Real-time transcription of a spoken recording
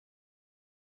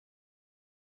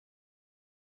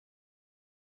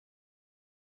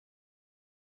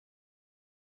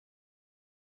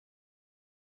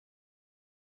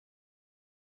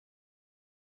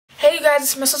guys,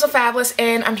 it's Miss So Fabulous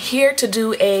and I'm here to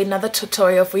do another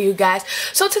tutorial for you guys.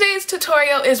 So today's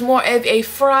tutorial is more of a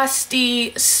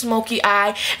frosty smoky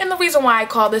eye, and the reason why I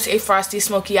call this a frosty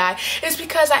smoky eye is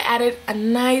because I added a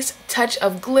nice touch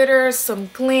of glitter, some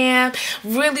glam,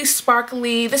 really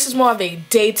sparkly. This is more of a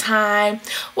daytime.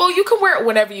 Well, you can wear it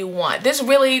whenever you want. There's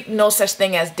really no such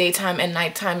thing as daytime and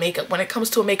nighttime makeup when it comes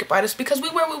to a makeup artist because we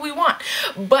wear what we want.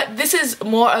 But this is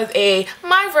more of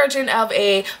my version of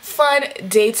a fun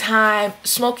daytime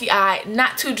smoky eye,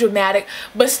 not too dramatic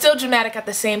but still dramatic at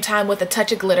the same time with a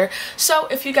touch of glitter. So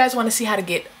if you guys want to see how to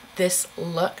get this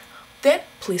look, then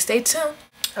please stay tuned.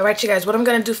 Alright you guys, what I'm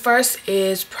going to do first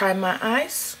is prime my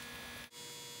eyes.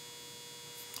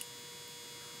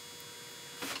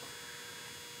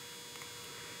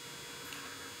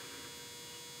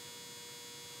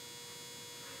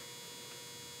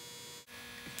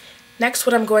 Next,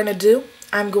 what I'm going to do,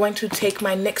 I'm going to take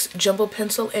my NYX Jumbo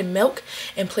Pencil in Milk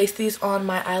and place these on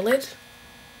my eyelid.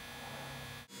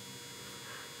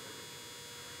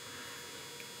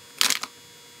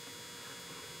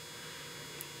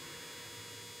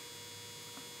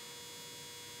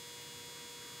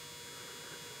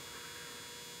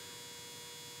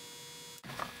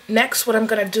 Next, what I'm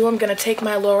going to do, I'm going to take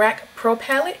my Lorac Pro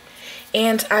palette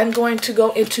and I'm going to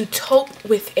go into taupe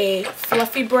with a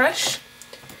fluffy brush.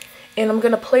 And I'm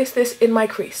going to place this in my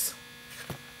crease.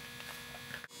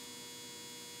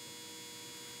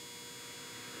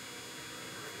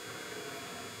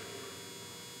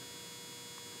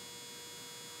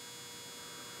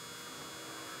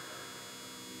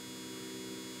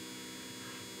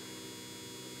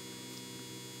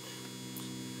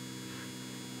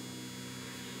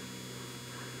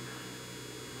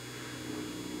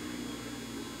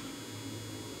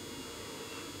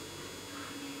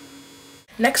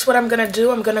 Next, what I'm going to do,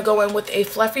 I'm going to go in with a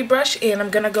fluffy brush and I'm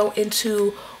going to go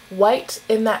into white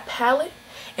in that palette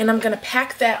and I'm going to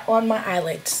pack that on my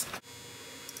eyelids.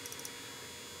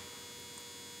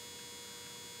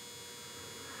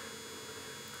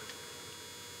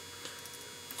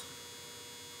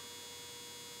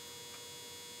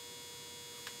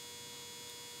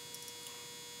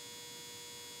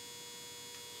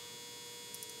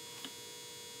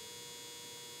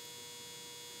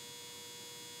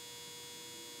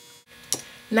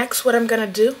 Next, what I'm going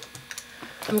to do,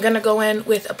 I'm going to go in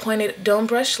with a pointed dome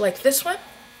brush like this one.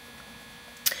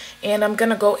 And I'm going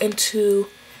to go into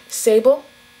Sable.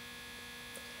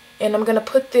 And I'm going to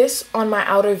put this on my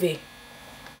outer V.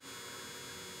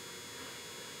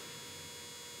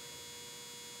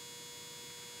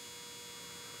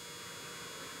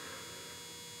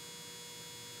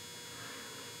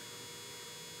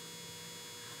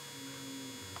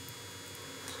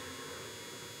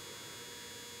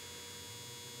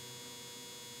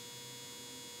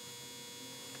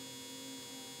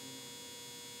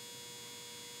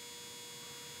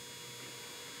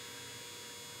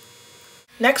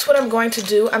 Next, what I'm going to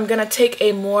do, I'm going to take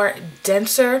a more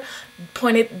denser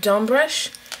pointed dome brush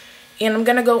and I'm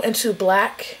going to go into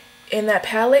black in that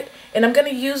palette and I'm going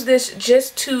to use this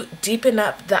just to deepen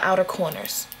up the outer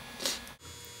corners.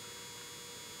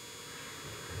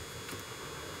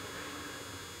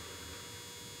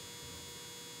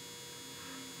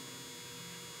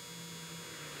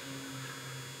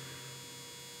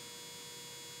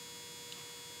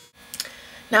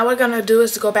 Now what we're going to do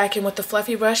is to go back in with the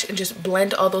fluffy brush and just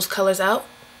blend all those colors out.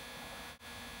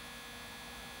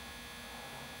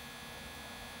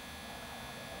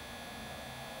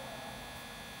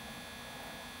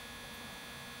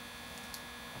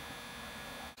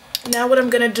 Now what I'm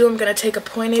going to do, I'm going to take a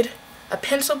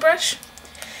pencil brush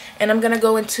and I'm going to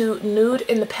go into nude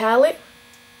in the palette.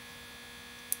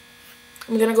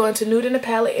 I'm going to go into nude in the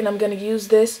palette and I'm going to use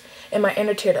this in my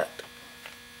inner tear duct.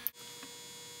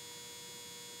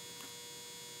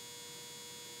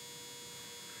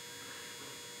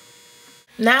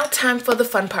 Now time for the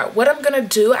fun part. What I'm going to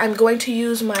do, I'm going to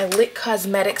use my Lit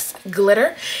Cosmetics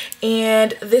glitter,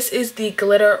 and this is the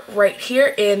glitter right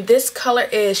here, and this color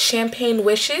is Champagne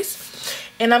Wishes,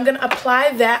 and I'm going to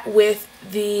apply that with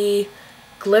the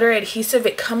glitter adhesive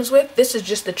it comes with. This is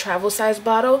just the travel size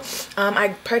bottle. I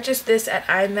purchased this at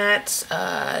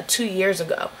IMATS 2 years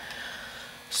ago.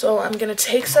 So I'm going to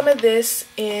take some of this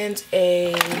and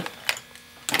a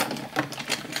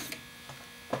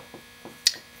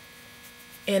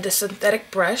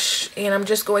synthetic brush, and I'm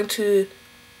just going to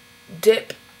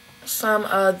dip some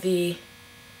of the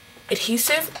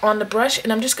adhesive on the brush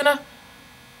and I'm just gonna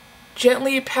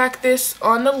gently pack this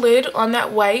on the lid on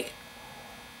that white,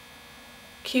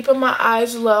 keeping my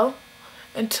eyes low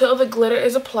until the glitter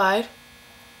is applied.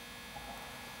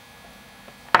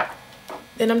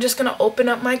 Then I'm just going to open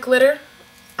up my glitter.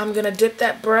 I'm going to dip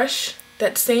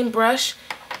that same brush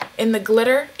in the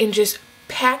glitter and just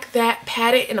pat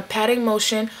it in a patting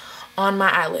motion on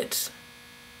my eyelids.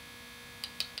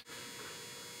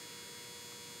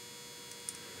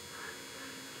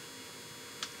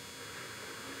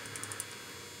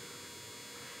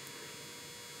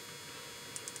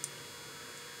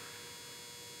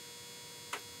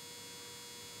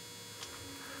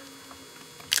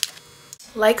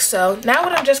 Like so. Now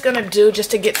what I'm just going to do,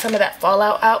 just to get some of that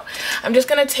fallout out, I'm just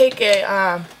going to take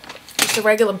just a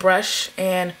regular brush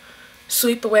and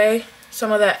sweep away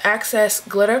some of the excess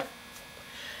glitter.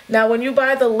 Now when you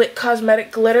buy the Lit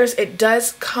Cosmetic glitters, it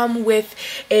does come with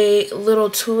a little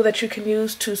tool that you can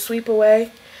use to sweep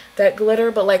away that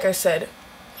glitter, but like I said,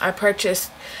 I purchased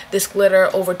this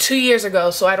glitter over 2 years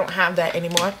ago, so I don't have that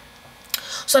anymore.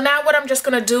 So now what I'm just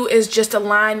going to do is just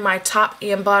align my top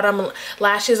and bottom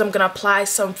lashes. I'm going to apply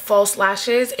some false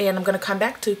lashes and I'm going to come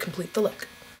back to complete the look.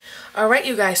 Alright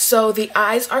you guys, so the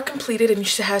eyes are completed and you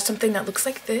should have something that looks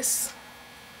like this.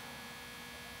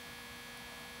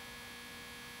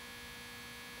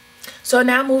 So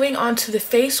now moving on to the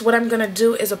face, what I'm going to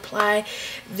do is apply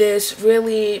this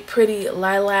really pretty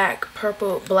lilac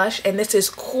purple blush, and this is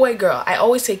Koi Girl. I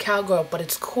always say Cowgirl, but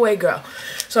it's Koi Girl.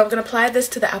 So I'm going to apply this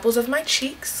to the apples of my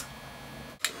cheeks.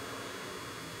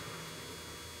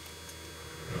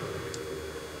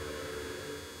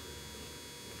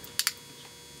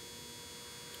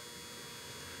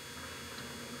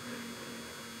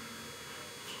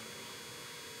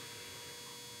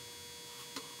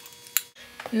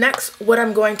 Next, what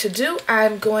I'm going to do,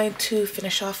 I'm going to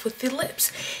finish off with the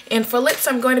lips. And for lips,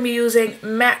 I'm going to be using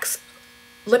MAC's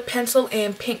Lip Pencil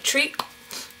in Pink Treat.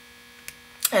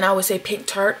 And I always say Pink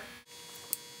Tart.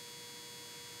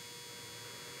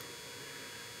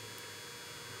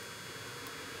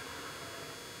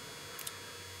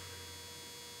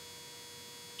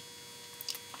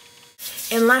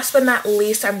 And last but not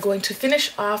least, I'm going to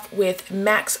finish off with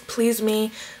MAC's Please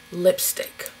Me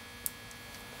lipstick.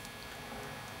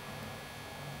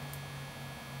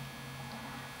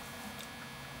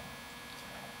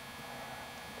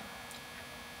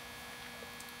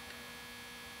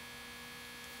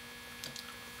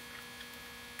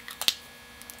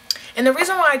 And the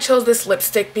reason why I chose this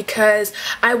lipstick, because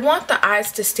I want the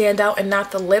eyes to stand out and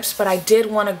not the lips, but I did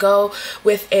want to go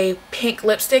with a pink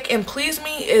lipstick. And Please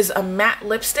Me is a matte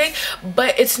lipstick,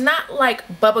 but it's not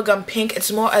like bubblegum pink.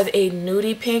 It's more of a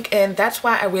nudie pink, and that's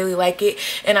why I really like it.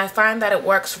 And I find that it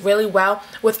works really well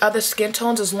with other skin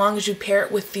tones as long as you pair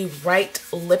it with the right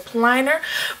lip liner.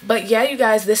 But yeah, you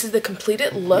guys, this is the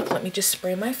completed look. Let me just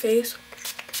spray my face.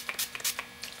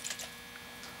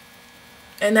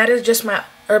 And that is just my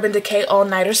Urban Decay All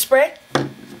Nighter Spray.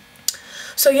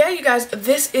 So yeah, you guys,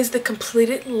 this is the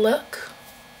completed look.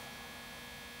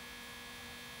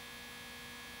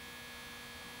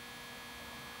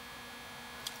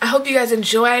 I hope you guys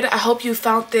enjoyed. I hope you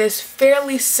found this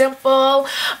fairly simple.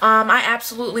 I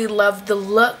absolutely love the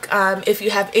look. If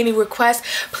you have any requests,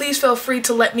 please feel free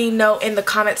to let me know in the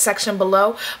comment section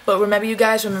below. But remember, you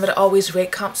guys, remember to always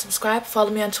rate, comment, subscribe. Follow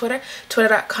me on Twitter,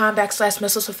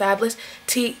 twitter.com/MissSoFabulous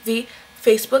TV,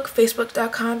 Facebook,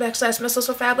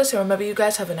 facebook.com/MissSoFabulous. And remember, you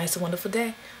guys, have a nice and wonderful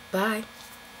day. Bye.